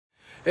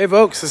Hey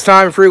folks, it's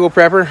time for Eagle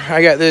Prepper.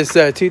 I got this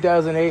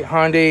 2008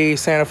 Hyundai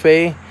Santa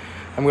Fe.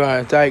 I'm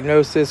going to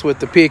diagnose this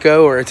with the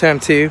Pico, or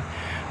attempt to.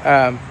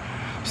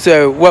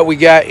 So what we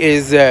got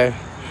is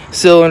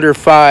cylinder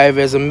 5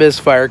 as a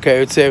misfire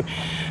code. So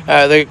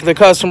the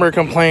customer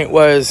complaint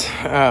was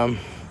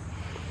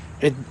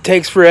it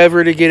takes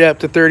forever to get up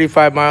to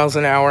 35 miles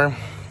an hour,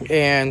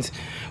 and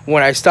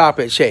when I stop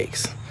it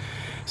shakes.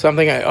 So I'm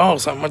thinking, oh,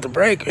 something with the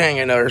brake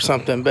hanging out or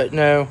something. But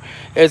no,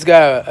 it's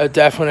got a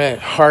definite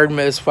hard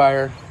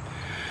misfire.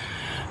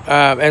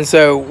 And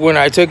so when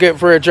I took it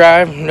for a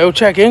drive, no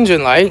check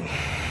engine light,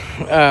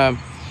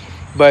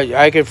 but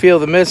I could feel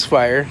the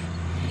misfire.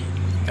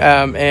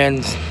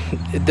 And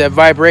the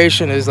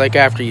vibration is like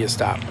after you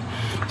stop.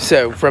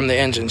 So from the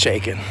engine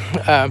shaking.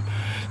 That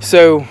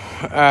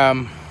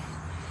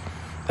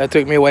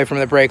took me away from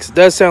the brakes. It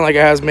does sound like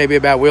it has maybe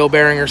a bad wheel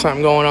bearing or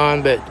something going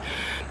on, but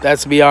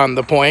that's beyond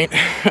the point.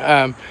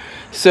 I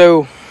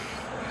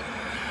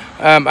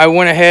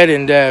went ahead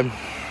and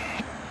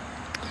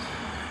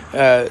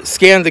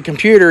scanned the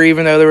computer,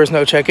 even though there was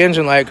no check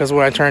engine light, because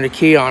when I turned the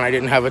key on, I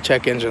didn't have a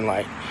check engine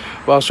light.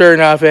 Well, sure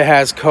enough, it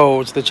has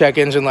codes. The check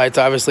engine light's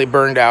obviously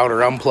burned out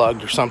or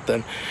unplugged or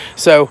something.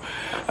 So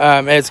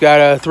it's got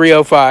a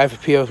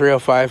 305,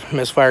 P0305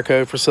 misfire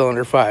code for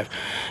cylinder 5.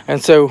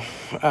 And so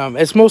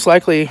it's most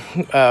likely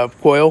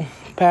Coil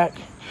Pack.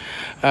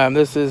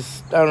 This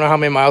is, I don't know how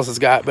many miles it's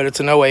got, but it's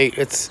an 08.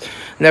 It's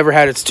never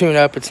had its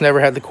tune-up. It's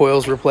never had the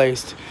coils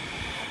replaced.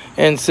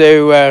 And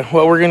so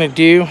what we're going to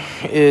do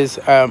is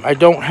I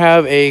don't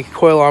have a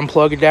coil on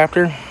plug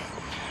adapter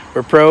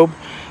or probe,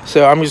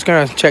 so I'm just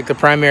going to check the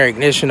primary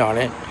ignition on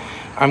it.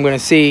 I'm going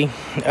to see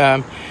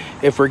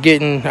if we're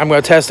getting, I'm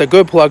going to test a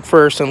good plug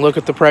first and look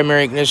at the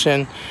primary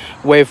ignition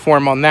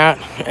waveform on that,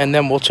 and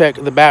then we'll check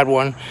the bad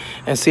one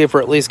and see if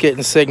we're at least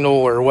getting signal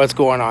or what's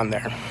going on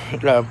there.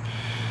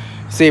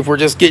 See if we're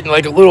just getting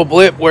like a little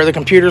blip where the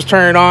computer's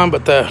turning on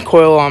but the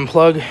coil on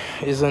plug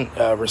isn't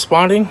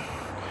responding,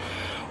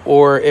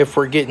 or if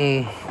we're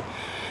getting,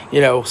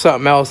 you know,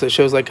 something else that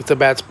shows like it's a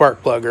bad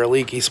spark plug or a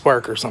leaky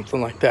spark or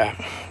something like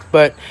that.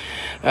 But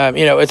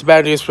you know, it's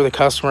bad news for the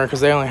customer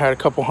because they only had a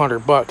couple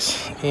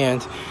 $100,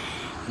 and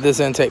this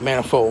intake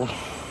manifold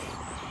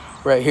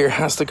right here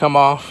has to come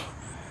off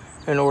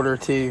in order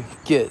to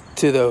get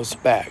to those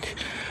back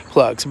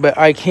plugs. But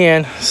I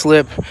can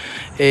slip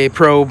a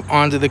probe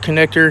onto the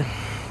connector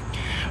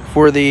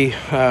for the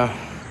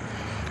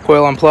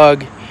coil on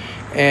plug,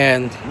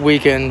 and we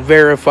can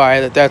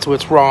verify that that's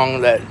what's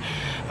wrong. That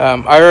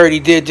I already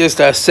did just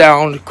a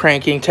sound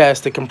cranking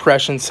test. The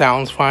compression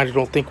sounds fine. I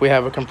don't think we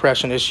have a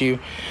compression issue.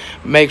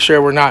 Make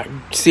sure we're not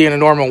seeing a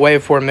normal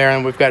waveform there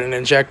and we've got an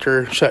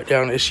injector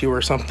shutdown issue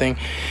or something.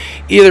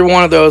 Either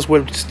one of those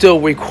would still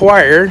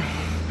require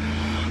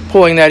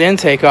pulling that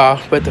intake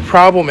off. But the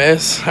problem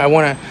is I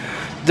want to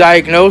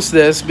diagnose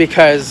this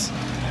because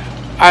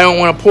I don't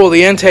want to pull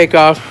the intake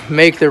off,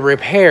 make the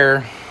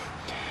repair,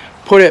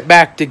 put it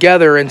back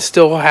together, and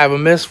still have a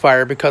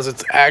misfire because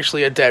it's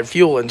actually a dead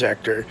fuel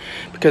injector.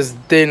 Because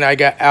then I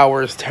got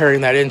hours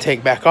tearing that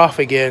intake back off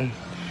again,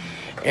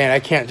 and I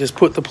can't just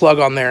put the plug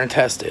on there and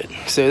test it.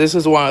 So this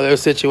is one of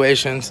those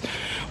situations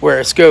where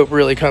a scope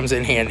really comes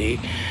in handy,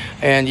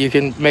 and you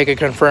can make a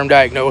confirmed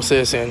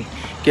diagnosis and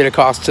get a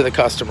cost to the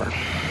customer.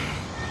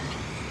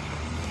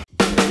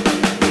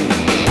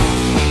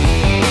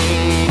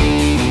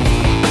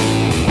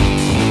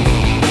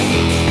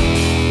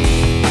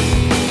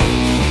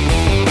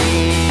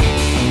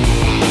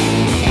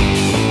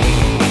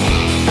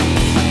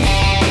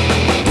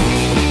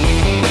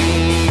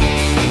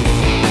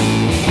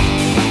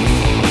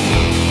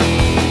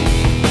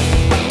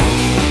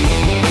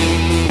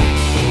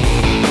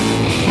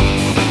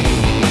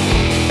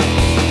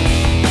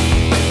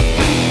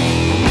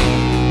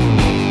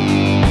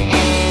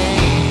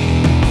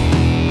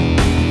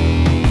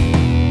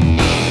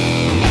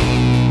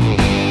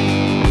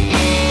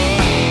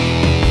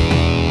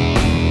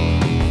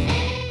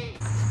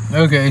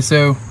 Okay,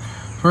 so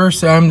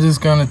first I'm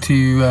just going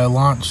to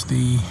launch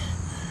the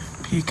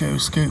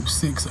PicoScope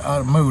 6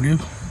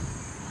 Automotive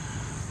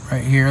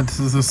right here. This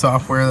is the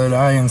software that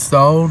I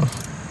installed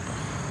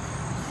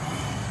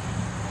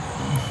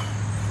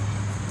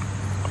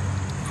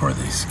for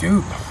the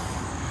scope.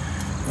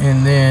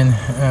 And then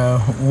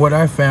what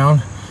I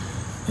found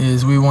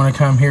is we want to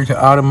come here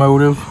to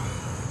Automotive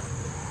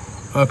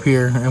up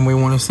here, and we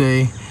want to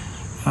say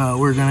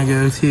we're going to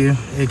go to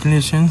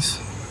Ignitions.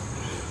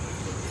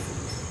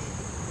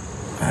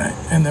 Alright,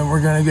 and then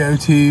we're going to go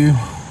to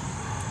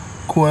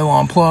coil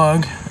on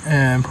plug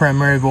and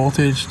primary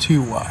voltage 2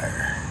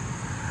 wire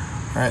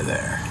right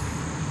there.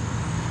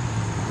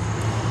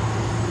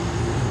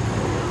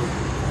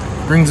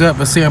 Brings up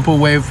a sample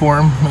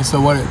waveform,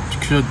 so what it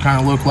should kind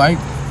of look like,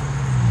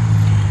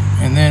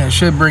 and then it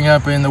should bring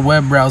up in the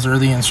web browser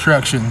the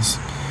instructions.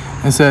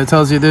 And so it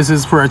tells you this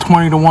is for a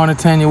 20-to-1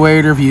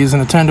 attenuator. If you're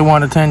using a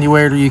 10-to-1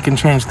 attenuator, you can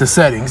change the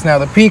settings. Now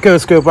the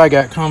PicoScope I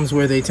got comes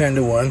with a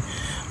 10-to-1.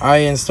 I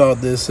installed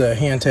this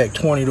Handtech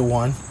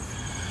 20-to-1.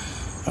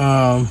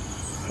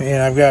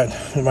 And I've got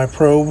my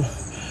probe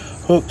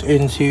hooked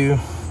into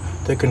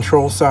the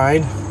control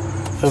side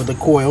of the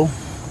coil,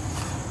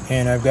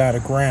 and I've got a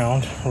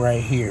ground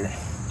right here.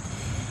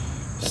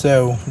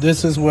 So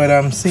this is what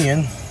I'm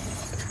seeing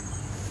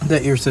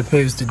that you're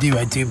supposed to do,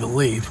 I do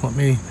believe. Let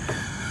me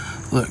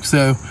look.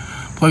 So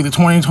plug the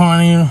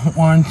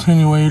 2021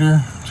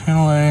 attenuator,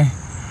 channel A.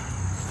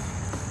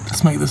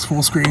 Let's make this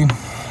full screen.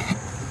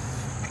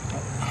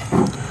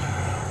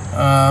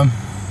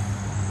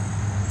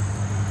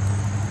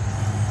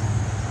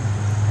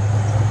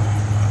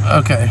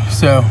 Okay,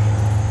 so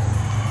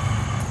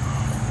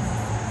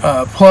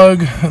plug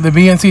the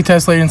BNC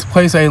test lead into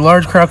place a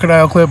large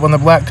crocodile clip on the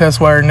black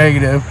test wire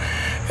negative,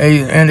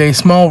 and a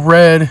small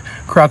red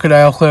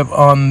crocodile clip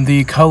on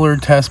the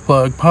colored test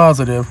plug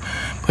positive.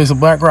 Place a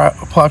black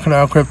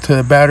crocodile clip to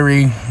the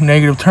battery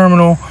negative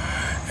terminal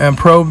and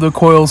probe the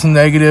coil's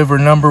negative or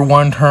number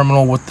 1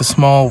 terminal with the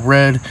small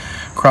red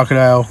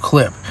crocodile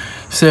clip.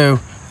 So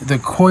the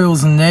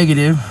coil's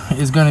negative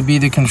is going to be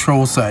the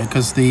control side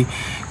because the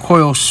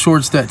coil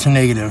shorts that to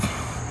negative.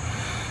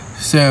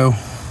 So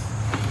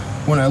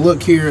when I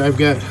look here, I've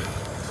got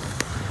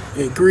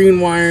a green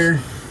wire,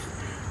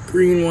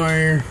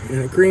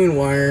 and a green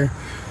wire.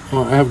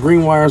 I have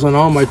green wires on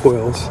all my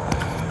coils,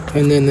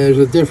 and then there's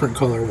a different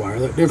color wire.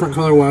 That different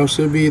color wire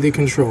should be the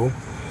control,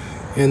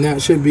 and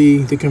that should be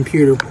the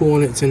computer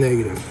pulling it to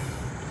negative.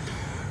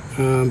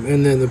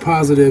 And then the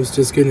positive is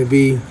just going to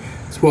be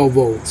 12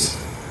 volts.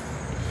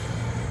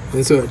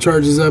 And so it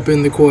charges up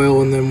in the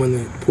coil, and then when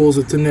it pulls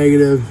it to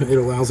negative, it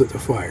allows it to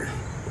fire.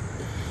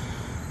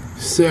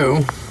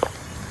 So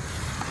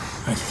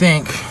I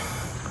think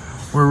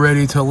we're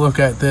ready to look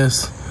at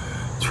this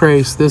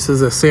trace. This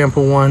is a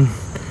sample one.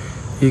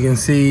 You can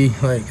see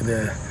like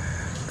the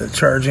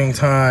charging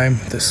time,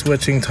 the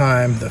switching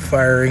time, the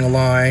firing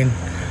line,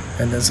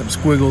 and then some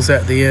squiggles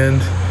at the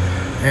end.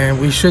 And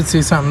we should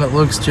see something that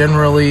looks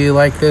generally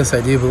like this,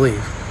 I do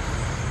believe.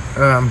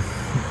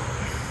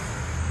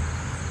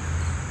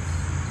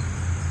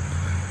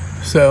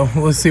 So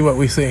let's see what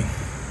we see.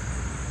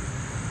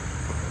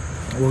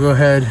 We'll go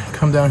ahead,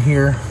 come down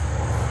here,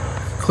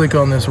 click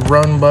on this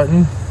run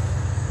button.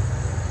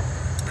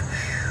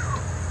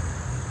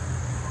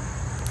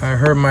 I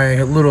heard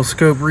my little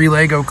scope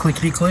relay go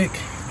clickety click,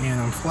 and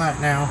I'm flat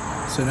now.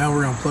 So now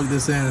we're gonna plug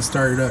this in and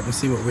start it up and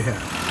see what we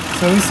have.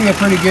 So we see a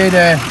pretty good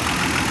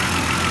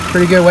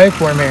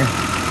waveform here.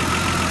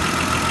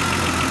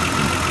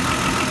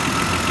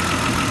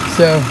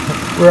 So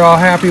we're all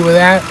happy with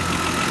that.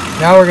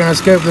 Now we're gonna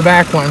scope the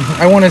back one.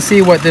 I want to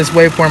see what this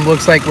waveform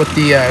looks like with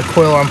the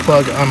coil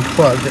unplugged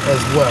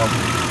as well.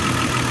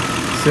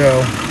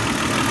 So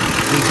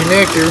the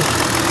connector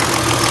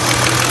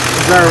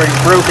is already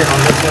broken on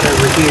this one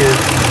over here.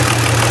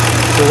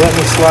 So let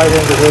me slide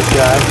into this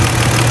guy.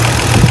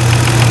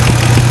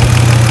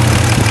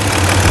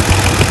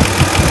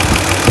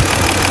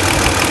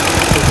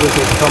 This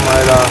will come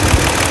right off.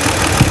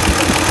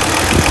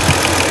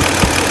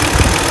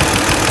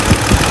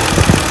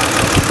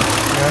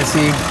 I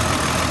see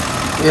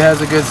it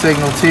has a good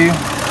signal too.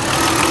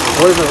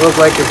 What does it look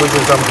like if we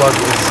just unplug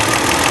this?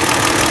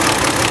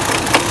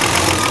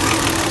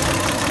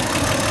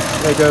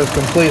 It goes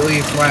completely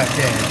flat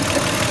dead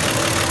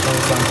when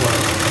it's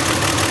unplugged.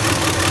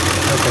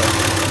 Okay.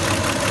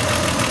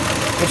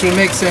 Which would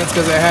make sense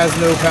because it has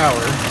no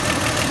power.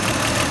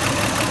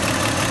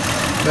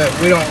 But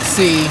we don't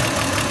see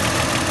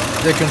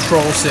the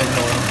control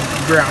signal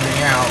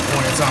grounding out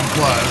when it's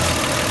unplugged.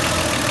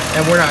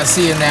 And we're not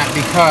seeing that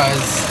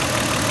because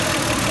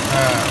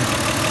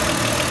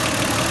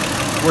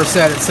we're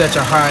set at such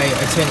a high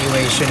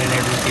attenuation and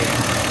everything.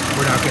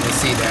 We're not going to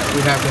see that.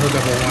 We'd have to hook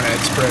up a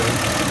 1X probe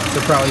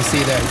to probably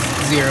see that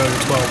 0 to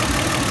 12,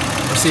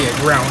 or see it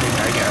grounding,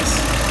 I guess.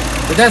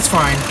 But that's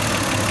fine.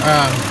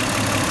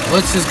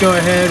 Let's just go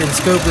ahead and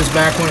scope this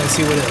back one and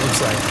see what it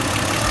looks like.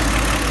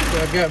 So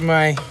I've got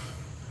my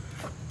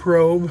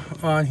probe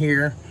on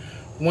here.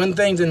 One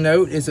thing to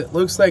note is it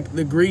looks like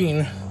the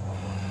green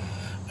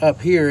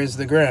up here is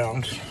the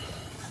ground,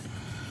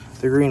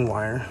 the green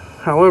wire.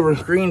 However,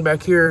 green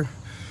back here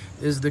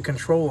is the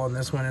control on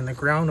this one, and the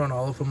ground on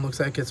all of them looks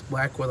like it's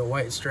black with a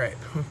white stripe.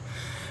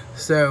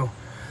 So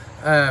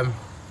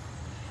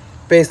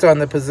based on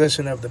the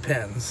position of the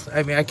pins,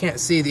 I mean, I can't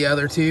see the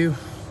other two,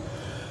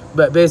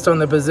 but based on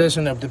the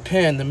position of the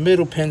pin, the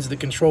middle pin's the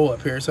control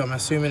up here, so I'm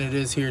assuming it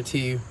is here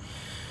too.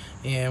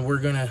 And we're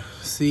gonna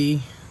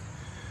see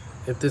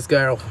if this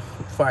guy will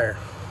fire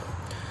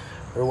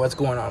or what's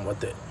going on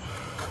with it.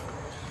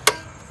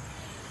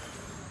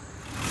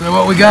 So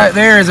what we got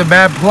there is a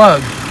bad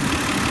plug.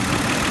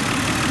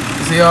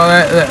 See all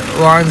that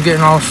line's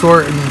getting all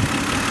short,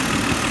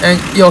 and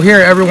you'll hear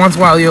it every once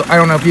in a while. I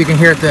don't know if you can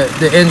hear it,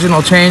 the engine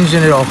will change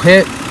and it'll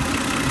hit.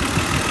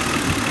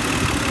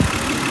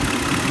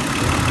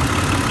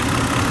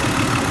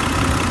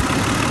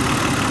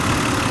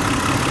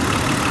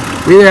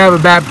 We either have a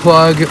bad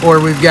plug or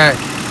we've got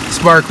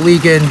spark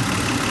leaking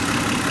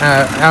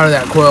out of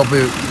that coil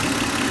boot.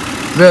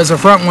 If it was a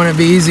front one, it'd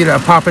be easy to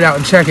pop it out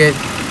and check it.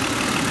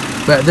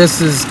 But this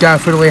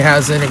definitely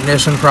has an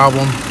ignition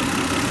problem.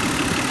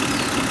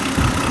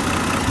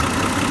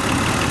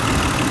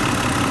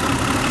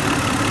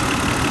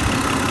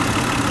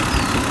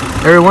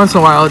 Every once in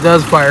a while it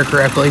does fire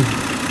correctly.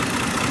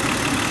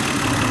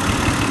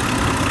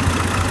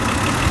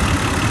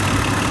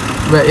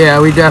 But yeah,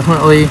 we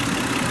definitely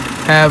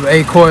have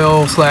a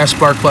coil slash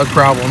spark plug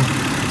problem.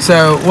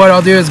 So what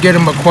I'll do is get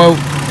them a quote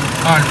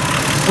on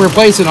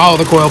replacing all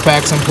the coil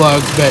packs and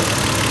plugs, but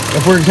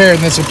if we're tearing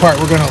this apart,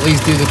 we're going to at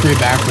least do the 3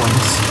 back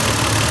ones.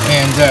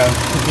 And,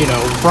 you know,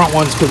 front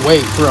ones could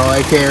wait for all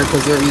I care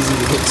because they're easy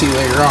to get to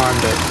later on,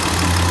 but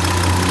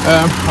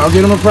I'll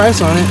get them a price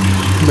on it,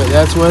 but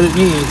that's what it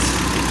needs.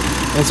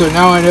 And so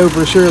now I know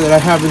for sure that I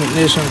have an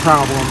ignition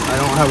problem. I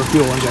don't have a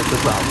fuel injector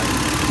problem.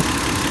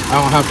 I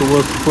don't have to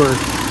look for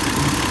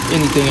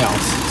anything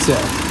else. So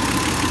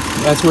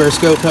that's where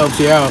Scope helps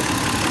you out,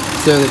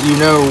 so that you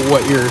know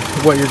what you're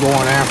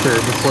going after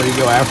before you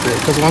go after it.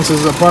 Because once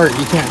it's apart,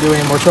 you can't do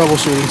any more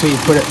troubleshooting until you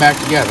put it back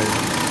together.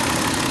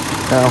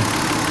 So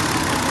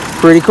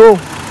pretty cool.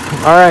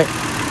 All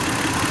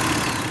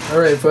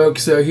right,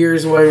 folks. So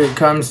here's what it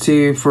comes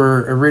to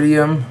for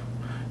Iridium.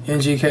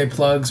 NGK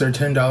plugs are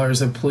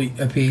 $10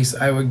 a piece.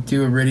 I would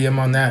do Iridium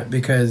on that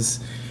because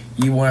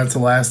you want it to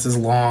last as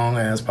long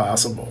as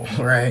possible,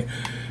 right?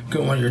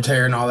 When you're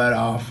tearing all that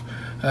off.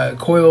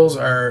 Coils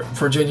are,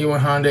 for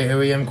genuine Hyundai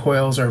OEM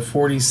coils, are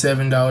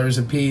 $47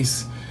 a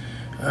piece.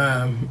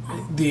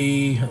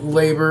 The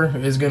labor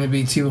is going to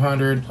be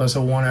 $200 plus a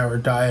 1-hour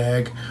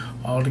diag.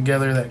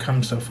 Altogether, that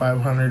comes to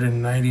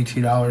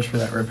 $592 for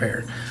that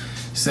repair.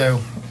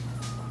 So,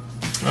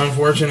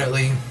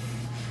 unfortunately,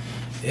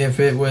 if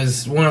it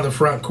was one of the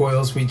front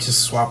coils, we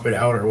just swap it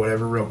out or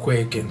whatever real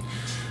quick and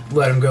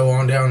let them go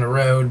on down the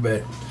road.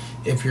 But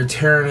if you're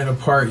tearing it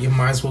apart, you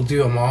might as well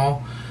do them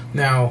all.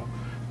 Now,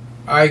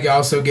 I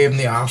also gave them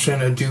the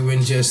option of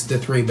doing just the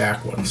 3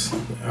 back ones.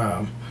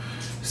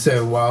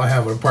 So while I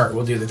have it apart,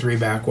 we'll do the 3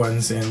 back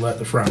ones and let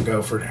the front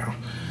go for now.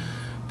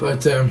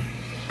 But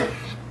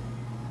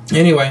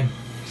anyway,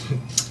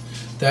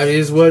 that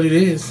is what it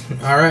is.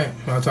 All right,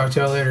 I'll talk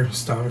to y'all later.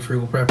 It's Tommy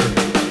Frugal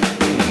Prepper.